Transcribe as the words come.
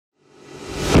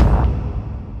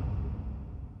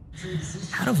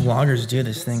How do vloggers do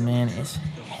this thing, man? It's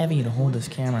heavy to hold this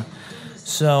camera.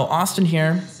 So, Austin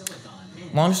here.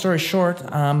 Long story short,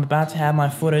 I'm about to have my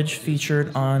footage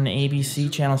featured on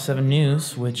ABC Channel 7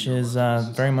 News, which is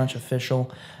very much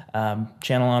official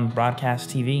channel on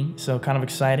broadcast TV, so kind of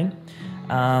exciting.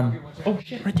 Oh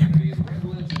shit, right there.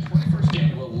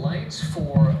 Lights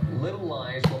for Little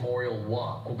Lies Memorial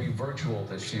Walk will be virtual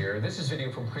this year. This is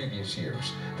video from previous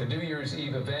years. The New Year's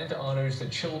Eve event honors the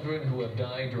children who have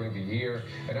died during the year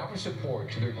and offers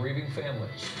support to their grieving families.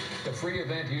 The free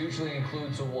event usually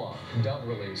includes a walk, dub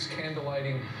release, candle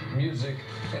lighting, music,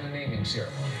 and a naming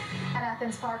ceremony. At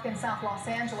Athens Park in South Los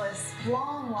Angeles,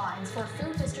 long lines for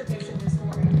food distribution this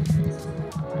morning.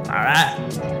 All right,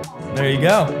 there you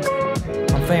go.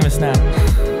 I'm famous now.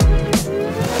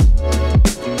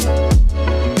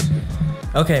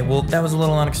 Okay, well, that was a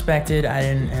little unexpected. I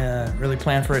didn't really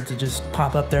plan for it to just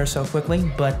pop up there so quickly,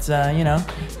 but, you know,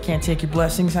 can't take your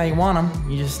blessings how you want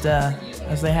them. You just,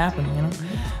 as they happen, you know?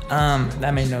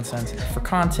 That made no sense. For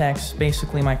context,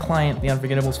 basically my client, the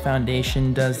Unforgettables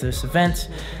Foundation, does this event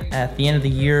at the end of the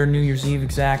year, New Year's Eve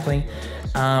exactly,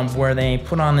 where they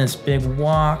put on this big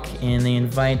walk and they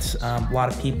invite a lot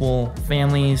of people,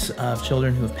 families of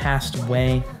children who have passed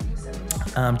away.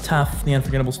 Tough, the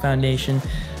Unforgettables Foundation.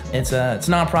 It's a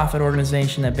nonprofit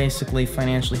organization that basically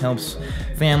financially helps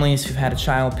families who've had a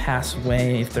child pass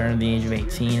away if they're under the age of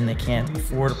 18 and they can't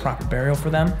afford a proper burial for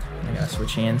them. I gotta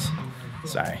switch hands.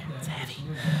 Sorry, it's heavy.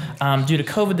 Due to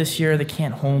COVID this year, they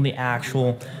can't hold the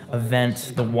actual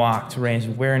event, the walk, to raise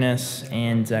awareness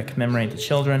and commemorate the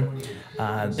children.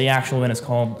 The actual event is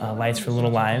called Lights for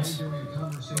Little Lives.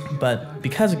 But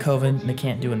because of COVID, they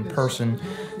can't do it in person.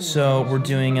 So we're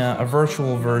doing a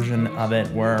virtual version of it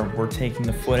where we're taking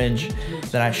the footage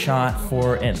that I shot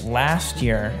for it last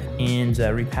year and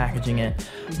repackaging it.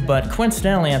 But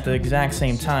coincidentally, at the exact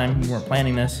same time, we weren't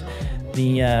planning this,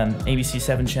 the ABC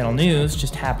 7 Channel News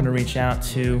just happened to reach out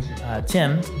to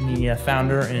Tim, the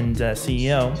founder and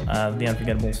CEO of the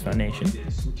Unforgettables Foundation,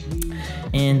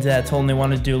 and told him they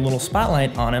wanted to do a little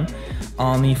spotlight on him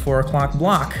on the 4 o'clock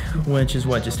block, which is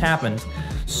what just happened.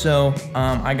 So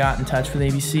I got in touch with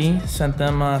ABC, sent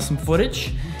them some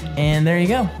footage, and there you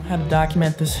go. How to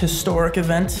document this historic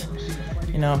event.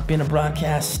 You know, being a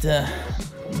broadcast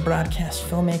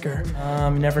filmmaker.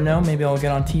 You never know, maybe I'll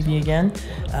get on TV again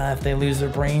if they lose their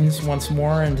brains once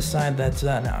more and decide that,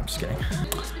 no, I'm just kidding.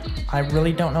 I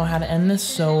really don't know how to end this,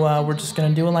 so we're just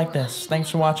gonna do it like this.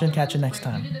 Thanks for watching, catch you next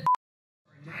time.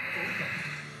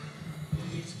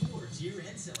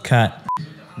 Cut.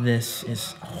 This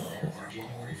is horrible.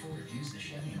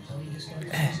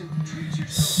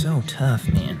 So tough,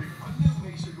 man.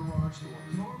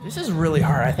 This is really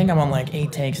hard. I think I'm on like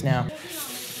 8 takes now.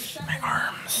 My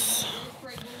arms.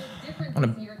 I'm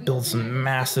gonna build some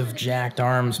massive jacked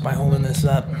arms by holding this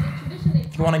up.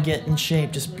 If you want to get in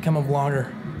shape, just become a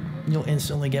vlogger. You'll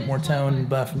instantly get more tone and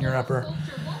buff in your upper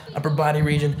body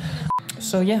region.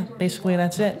 So yeah, basically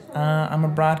that's it. I'm a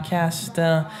broadcast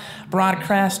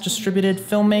distributed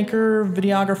filmmaker,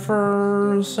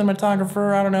 videographer,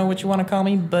 cinematographer, I don't know what you want to call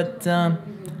me, but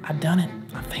I've done it.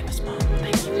 I'm famous, Mom.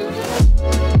 Thank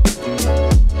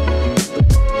you.